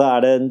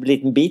det en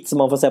liten bit som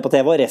man får se på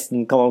TV, og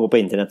resten kan man gå på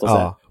internet og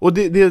se. Och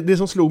det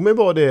som slog mig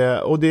var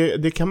det, och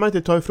det kan man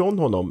inte ta ifrån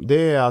honom,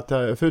 det är att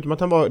förutom att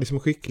han var liksom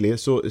skicklig,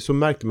 så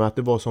märkte man att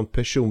det var sånt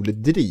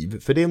personligt driv,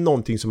 för det är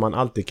någonting som man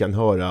alltid kan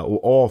höra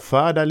och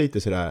avfärda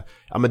lite sådär,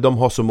 ja men de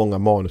har så många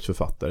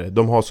manusförfattare,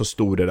 de har så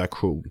stor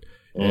redaktion.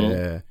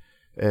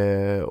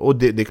 Och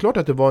det är klart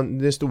att det var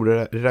en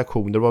stor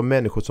redaktion. Det var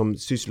människor som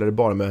sysslade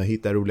bara med att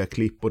hitta roliga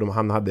klipp, och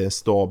han hade en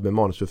stab med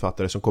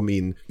manusförfattare som kom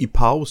in i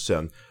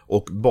pausen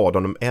och bad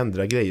dem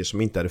ändra grejer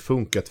som inte hade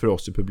funkat för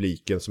oss i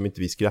publiken, som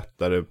inte vi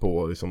skrattade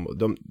på liksom.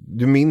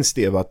 Du minns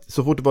det, att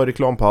så fort det var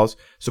reklampaus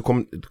så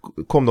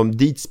kom de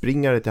dit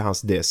springare till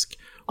hans desk,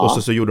 och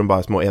så gjorde de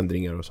bara små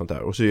ändringar och sånt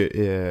där, och så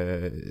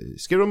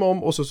skrev de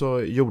om, och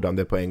så gjorde han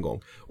det på en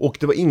gång, och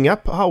det var inga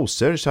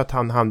pauser så att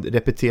han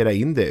repetera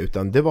in det,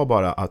 utan det var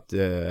bara att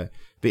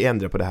vi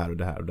ändrar på det här och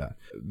det här och det.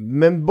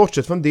 Men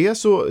bortsett från det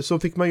så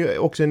fick man ju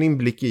också en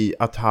inblick i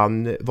att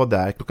han var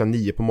där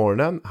 9:00 på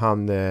morgonen.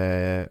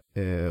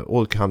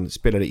 Och han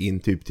spelade in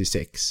typ till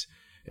 6.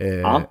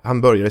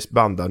 Han började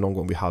banda någon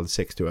gång vid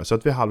 5:30 tror jag, så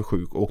att vid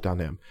 6:30 åkte han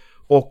hem.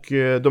 Och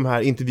de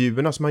här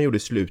intervjuerna som han gjorde i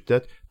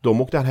slutet,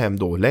 de åkte han hem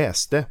då och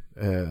läste.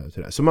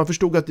 Så man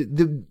förstod att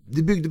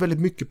det byggde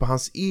väldigt mycket på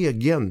hans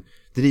egen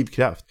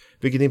drivkraft,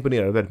 vilket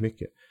imponerade väldigt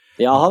mycket.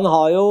 Ja, han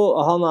er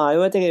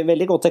jo et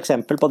veldig godt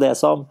eksempel på det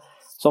som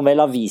vel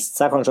har vist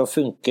seg kanskje å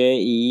funke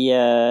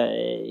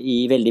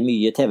i veldig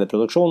mye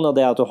TV-produksjon, og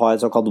det at du har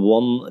et såkalt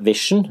one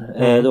vision.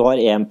 Du har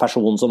en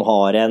person som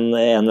har en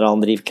eller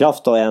annen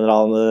drivkraft, og en eller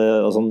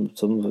annen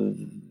som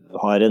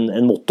har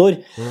en motor,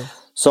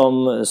 og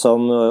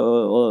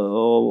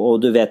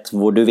du vet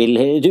hvor du vil.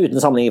 Uten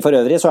sammenligning for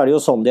øvrig, så er det jo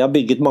sånn de har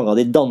bygget mange av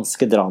de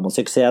danske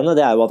dramasuksessene.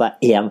 Det er jo at det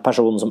er en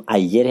person som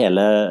eier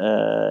hele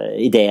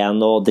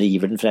ideen og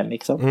driver den frem,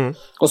 ikke sant?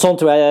 Og sånn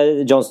tror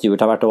jeg Jon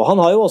Stewart har vært også.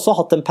 Han har jo også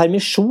hatt en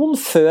permisjon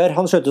før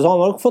han sluttet, så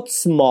han har fått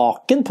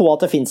smaken på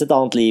at det finnes et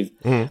annet liv.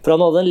 For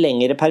han hadde en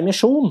lengre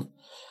permisjon,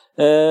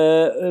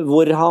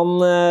 hvor han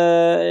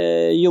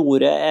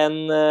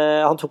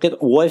han tok et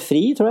år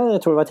fri, tror jeg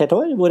det var et helt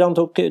år, hvor han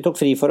tok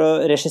fri for å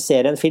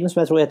regissere en film som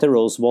jeg tror heter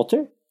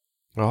Rosewater.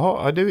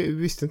 Jaha, det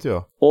visste ikke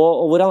jeg.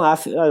 Og hvor han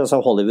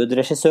altså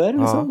Hollywood-regissør,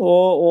 liksom.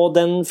 Og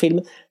den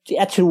filmen,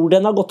 jeg tror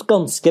den har gått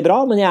ganske bra,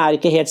 men jeg er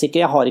ikke helt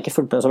sikker, jeg har ikke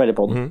fulgt med så veldig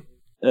på den.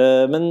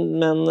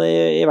 Men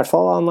i hvert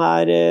fall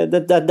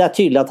det er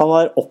tydelig at han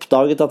har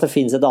oppdaget at det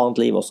finns ett annat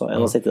liv också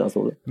än att sitta i den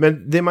stolen.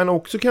 Men det man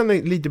också kan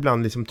lite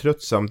ibland liksom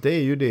tröttsamt, det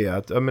är ju det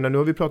att jag menar, nu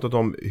har vi pratat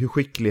om hur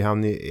skicklig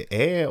han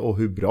är och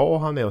hur bra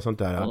han är och sånt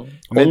där.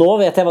 Men... Och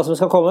nu vet jag vad som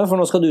ska komma, för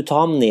nu ska du ta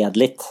ham ned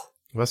lite.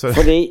 Vad sa du?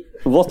 Fordi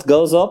what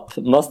goes up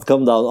must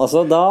come down.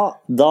 Alltså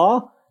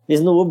da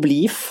hvis noe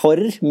blir for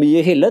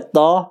mye hyllet,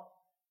 da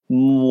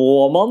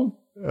må man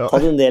ta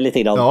det ned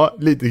lite grann. Ja,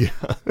 lite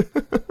grann.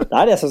 Det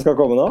är det som ska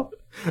komma då.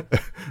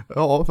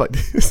 Ja,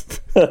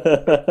 faktiskt.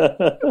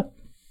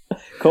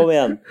 Kom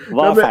igen,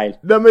 vad är fel?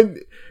 Nej, men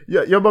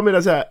jag bara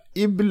menar så här,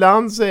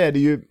 ibland så är det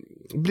ju,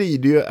 blir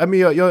det ju,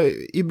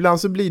 ibland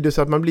så blir det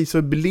så att man blir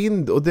så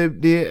blind och det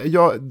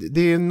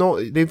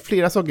är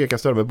flera saker jag kan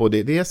störa mig på.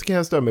 Det kan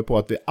jag störa mig på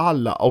att vi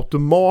alla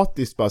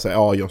automatiskt bara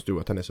säger Jon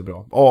Stewart, han är så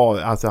bra.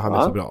 Alltså han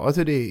är så bra.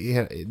 Alltså det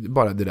är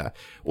bara det där.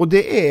 Och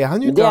det är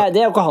han ju inte. Det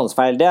är ju hans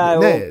fel. Det är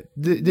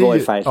ju vår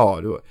fel.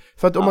 Ja,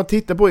 för att om man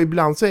tittar på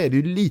ibland så är det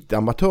ju lite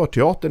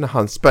amatörteater när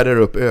han spärrar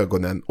upp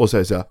ögonen och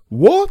säger så här,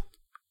 what?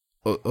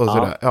 Och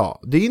sådär. Ja,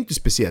 det är inte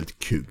speciellt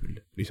kul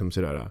liksom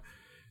sådär.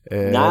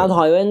 Nej, han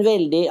har ju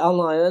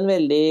en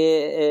väldigt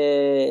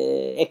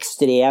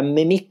extrem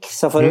mimik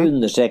så för att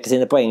understräcka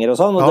sina poänger och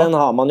sånt, och den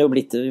har man ju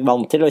blivit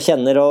vant till och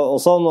känner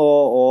och sånt,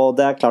 och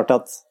det är klart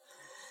att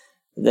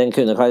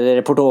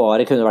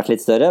repertoaret kunde varit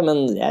lite större,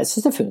 men jag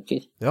syns det funkar.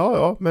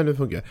 Ja, men det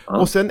funkar.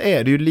 Och sen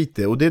är det ju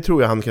lite, och det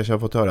tror jag han kanske har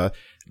fått höra,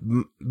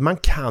 man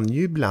kan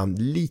ju ibland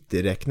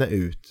lite räkna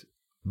ut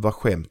vad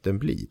skämten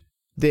blir.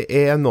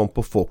 Det är någon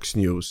på Fox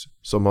News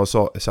som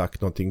har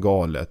sagt någonting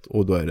galet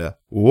och då är det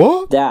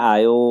what? Det är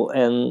ju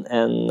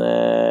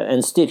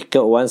en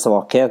styrka och en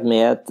svaghet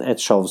med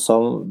ett show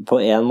som på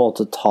en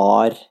måte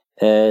tar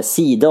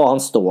sida, och han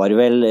står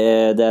väl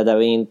det är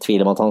ju ingen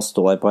tvil om att han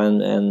står på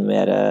en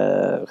mer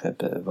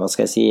vad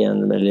ska jag säga,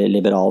 en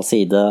liberal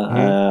sida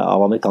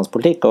av amerikansk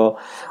politik, och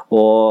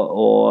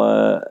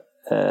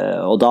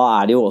då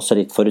är det ju också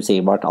lite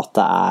förutsägbart att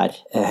det är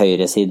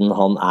högersidan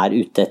han är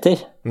ute efter,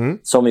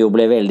 som ju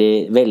blev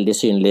väldigt, väldigt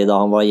synlig då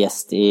han var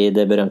gäst i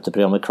det berömda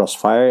programmet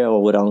Crossfire,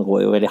 och hvor han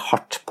går ju väldigt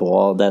hårt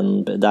på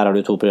den, där har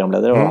du 2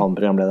 programledare, och han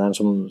programledaren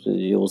som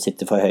ju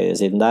sitter för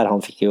högersidan där,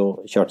 han fick ju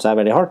kört sig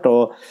väldigt hårt,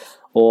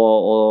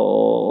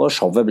 och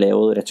showet blev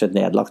ju rätt och slett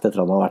nedlagt efter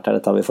att han har varit där.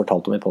 Dette har vi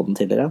fortalt om i podden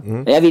tidigare.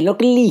 Jag vill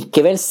nog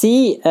likevel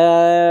si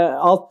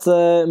att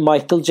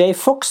Michael J.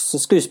 Fox,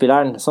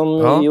 skuespilleren,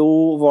 som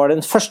jo var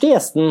den första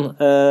gästen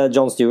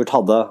Jon Stewart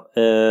hade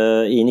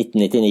i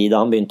 1999 da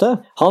han begynte,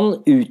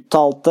 han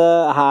uttalte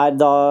här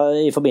da,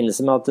 i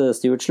forbindelse med att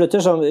Stewart slutter,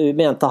 så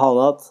mente han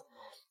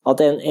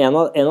att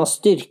en av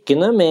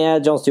styrkene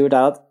med Jon Stewart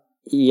är att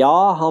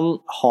han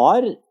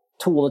har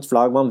tonet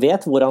flagg, man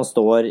vet hvor han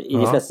står i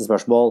de fleste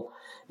spørsmål,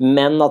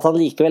 men at han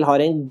likevel har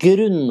en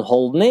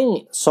grunnholdning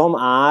som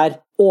er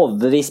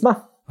overbevis meg.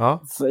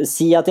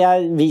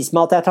 Vis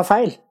meg at jeg tar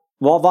feil.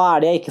 Hva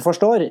er det jeg ikke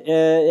forstår?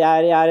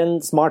 Jeg er en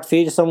smart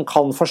fyr som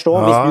kan forstå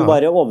hvis du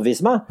bare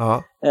overbeviser meg.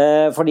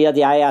 Fordi at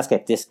jeg er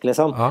skeptisk,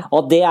 liksom.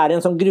 Og det er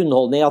en sånn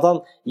grunnholdning at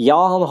han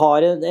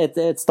har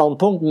et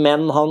standpunkt,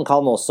 men han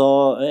kan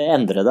også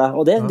endre det.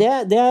 Og det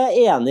er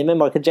jeg enig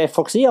med Michael J.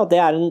 Fox i, at det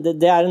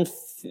er en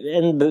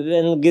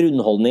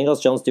grunnholdning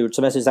hos Jon Stewart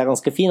som jeg synes er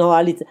ganske fin. Han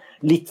er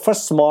litt for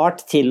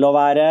smart til å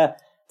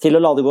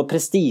la det gå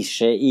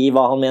prestige i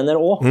vad han menar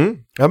också.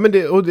 Ja, men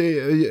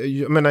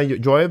jag menar,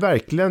 jag är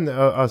verkligen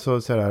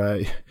alltså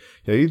sådär,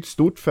 jag är ju ett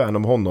stort fan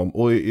av honom,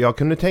 och jag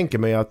kunde tänka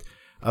mig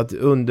att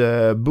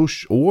under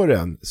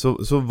Bush-åren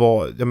så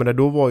var, jag menar,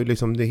 då var ju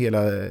liksom det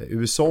hela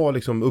USA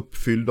liksom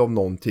uppfylld av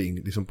någonting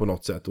liksom på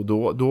något sätt, och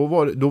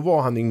då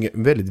var han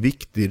en väldigt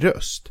viktig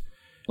röst,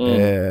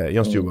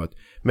 Jon Stewart.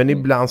 Men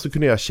ibland så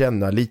kunde jag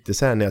känna lite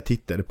så här när jag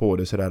tittade på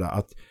det sådär,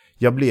 att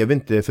jag blev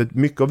inte, för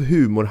mycket av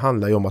humor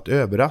handlar ju om att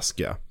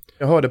överraska.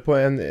 Jag hörde på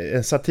en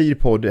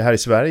satirpodd här i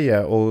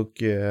Sverige, och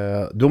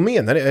då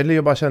menade, eller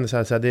jag bara kände så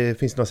här, det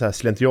finns något så här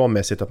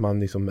slentrianmässigt att man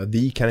liksom,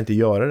 vi kan inte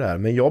göra det här.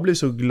 Men jag blev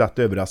så glatt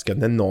överraskad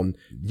när någon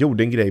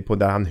gjorde en grej på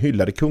där han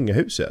hyllade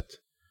kungahuset.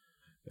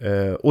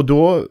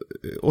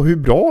 Och hur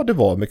bra det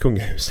var med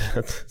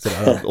kungahuset.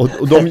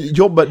 Och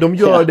de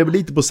gör det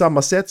lite på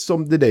samma sätt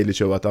som The Daily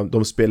Show, att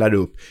de spelar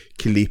upp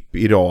klipp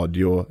i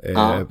radio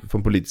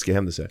från politiska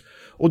händelser.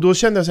 Och då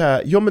kände jag så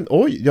här,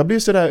 jag blev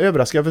så där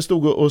överraskad. Jag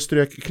förstod och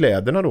strök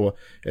kläderna då,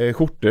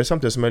 skjortor,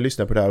 samtidigt som jag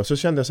lyssnade på det här. Och så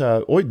kände jag så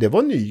här, det var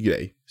en ny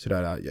grej. Så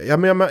där.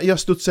 Jag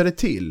studsade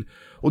till.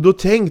 Och då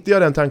tänkte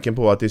jag den tanken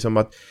på att,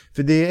 liksom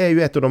för det är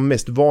ju ett av de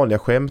mest vanliga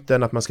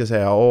skämten, att man ska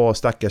säga,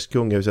 stackars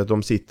kungahuset,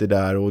 de sitter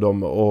där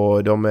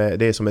och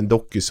det är som en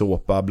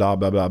dokusåpa, bla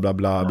bla bla bla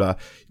bla bla.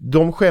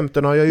 De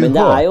skämten har jag ju hört.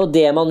 Men det är ju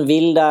det man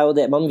vill,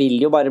 man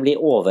vill ju bara bli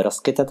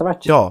överraskad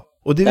efterhvert. Ja.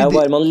 Och det är ju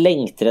bara man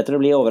längtar efter att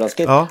bli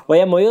överraskad. Ja. Och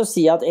jag måste ju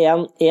säga att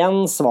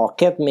en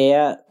svaghet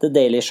med The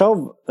Daily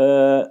Show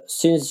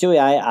syns ju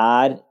jag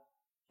är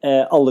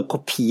alla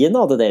kopierna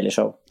av The Daily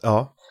Show.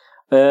 Ja.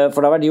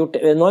 För det har varit gjort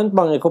enormt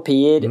många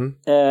kopier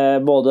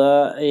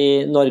både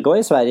i Norge och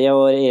i Sverige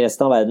och i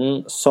resten av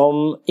världen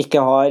som inte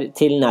har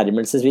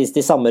tillnärmelsesvis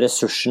de samma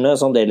resurserna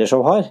som Daily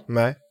Show har.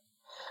 Nej.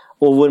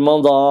 Och hvor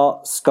man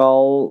då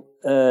ska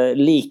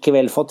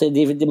likevel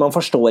man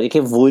förstår inte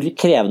hur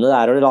krävande det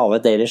är att lave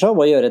ett Daily Show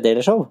och göra ett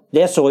Daily Show.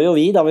 Det såg ju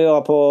vi då vi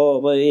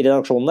var i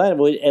redaktionen där,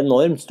 hur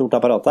enormt stort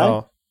apparat det är.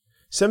 Ja.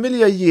 Sen vill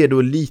jag ge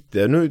då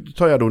lite, nu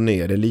tar jag då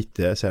ner det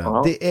lite så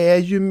här. Det är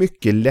ju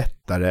mycket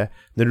lättare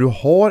när du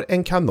har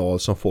en kanal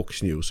som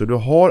Fox News och du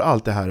har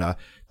allt det här.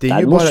 Det är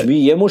ju bara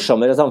mycket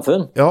morsammare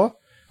samfund. Ja,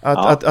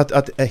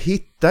 att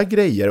hitta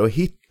grejer och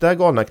hitta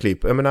galna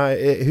klipp. Jag menar,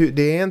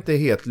 det är inte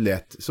helt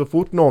lätt. Så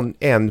fort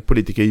en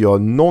politiker gör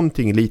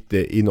någonting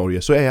lite i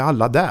Norge så är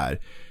alla där.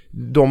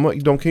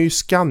 de kan ju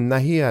skanna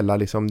hela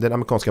liksom, den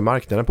amerikanska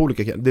marknaden på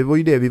olika. Det var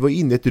ju det, vi var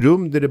inne i ett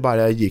rum där det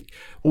bara gick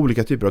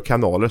olika typer av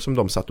kanaler som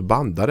de satt och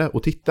bandade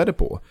och tittade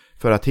på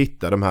för att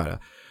hitta de här.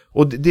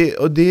 Och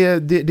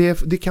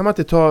det kan man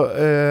inte ta...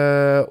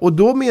 och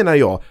då menar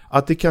jag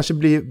att det kanske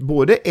blir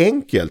både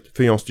enkelt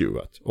för Jon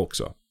Stewart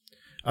också.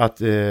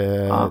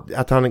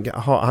 Att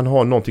han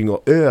har någonting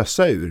att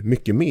ösa ur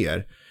mycket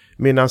mer.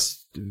 Medan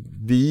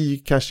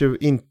vi kanske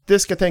inte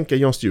ska tänka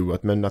Jon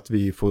Stewart, men att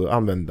vi får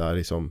använda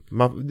liksom,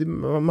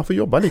 man får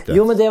jobba lite.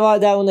 Jo, men det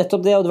är jo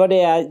nettopp det, og det var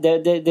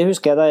det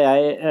husker jeg da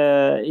jeg,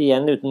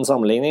 igjen uten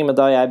sammenligning, men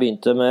da jeg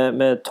begynte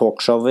med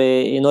talkshow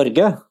i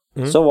Norge,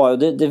 så var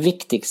jo det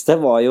viktigste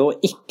var jo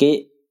ikke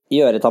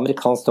gjøre et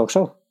amerikansk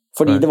talkshow.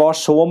 Fordi det var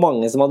så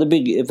mange som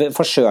hadde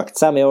forsøkt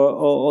seg med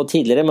å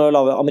tidligere med å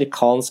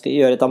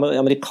gjøre et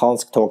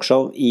amerikansk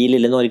talkshow i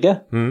lille Norge.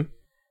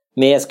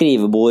 Med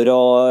skrivebord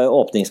og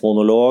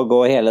åpningsmonolog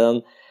og hele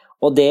den.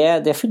 Og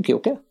det funker jo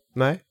ikke.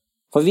 Nei.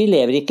 For vi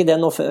lever ikke i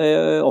den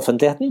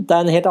offentligheten. Det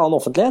er en helt annen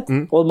offentlighet.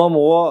 Og man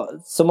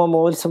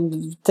må liksom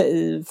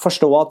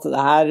forstå at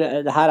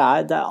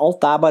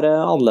alt er bare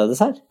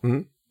annerledes her.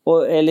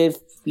 Eller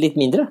litt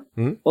mindre.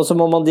 Og så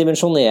må man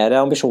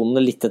dimensjonere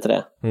ambisjonene litt etter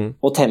det.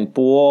 Og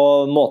tempo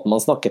og måten man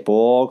snakker på,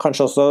 og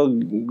kanskje også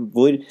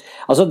hvor...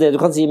 Altså det du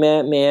kan si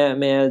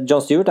med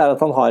Jon Stewart er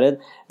at han har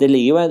det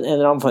ligger jo en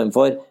eller annen form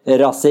for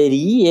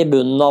raseri i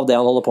bunnen av det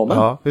han holder på med.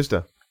 Ja, just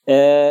det.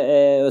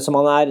 Som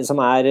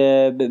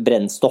er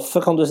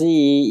brennstoffet, kan du si,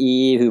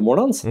 i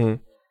humoren hans.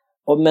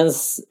 Och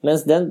mens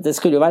det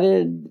skulle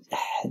ju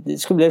det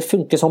skulle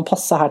funka som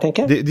passa här,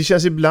 tänker jag. Det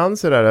känns ibland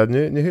så där,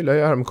 nu hyllar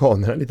jag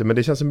amerikanerna lite, men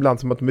det känns ibland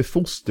som att de är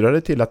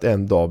fostrade till att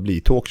en dag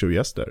bli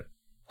talkshowgäster.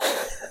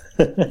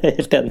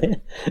 Helt enig.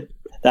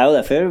 Det är ju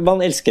därför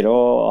man älskar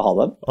att ha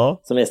dem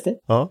som gäster.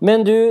 Ja.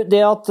 Men du,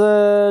 det att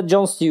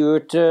Jon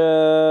Stewart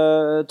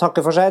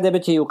tackar för sig, det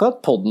betyder ju inte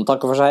att podden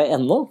tackar för sig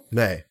ännu.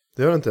 Nej,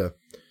 det gör det inte.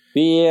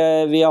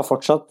 Vi har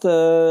fortsatt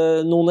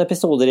någon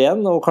episoder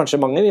igen, och kanske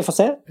många, vi får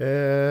se.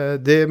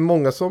 Det är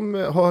många som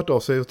har hört av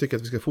sig och tycker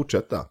att vi ska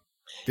fortsätta.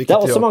 Det är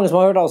också många som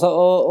har hört av sig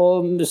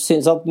och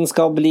syns att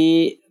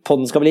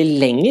podden ska bli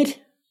längre.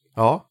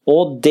 Ja.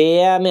 Och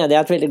det menar jag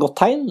är ett väldigt gott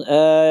tegn.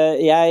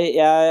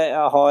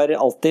 Jag har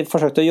alltid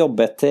försökt att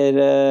jobba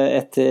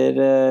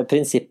efter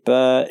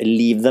principet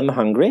leave them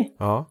hungry.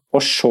 Ja.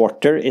 Och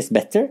shorter is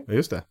better.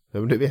 Just det.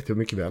 Det vet jag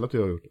mycket väl att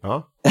du har gjort.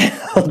 Ja.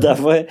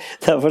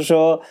 därför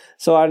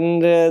så är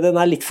den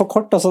är lite för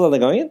kort alltså denna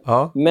gången.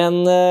 Ja.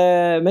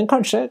 Men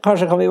kanske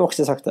kan vi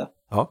också sagt det.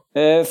 Ja.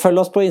 Följ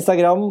oss på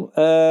Instagram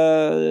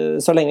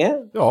så länge.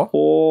 Ja.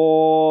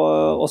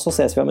 Och så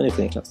ses vi om en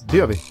uke, Niklas. Det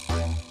gör vi.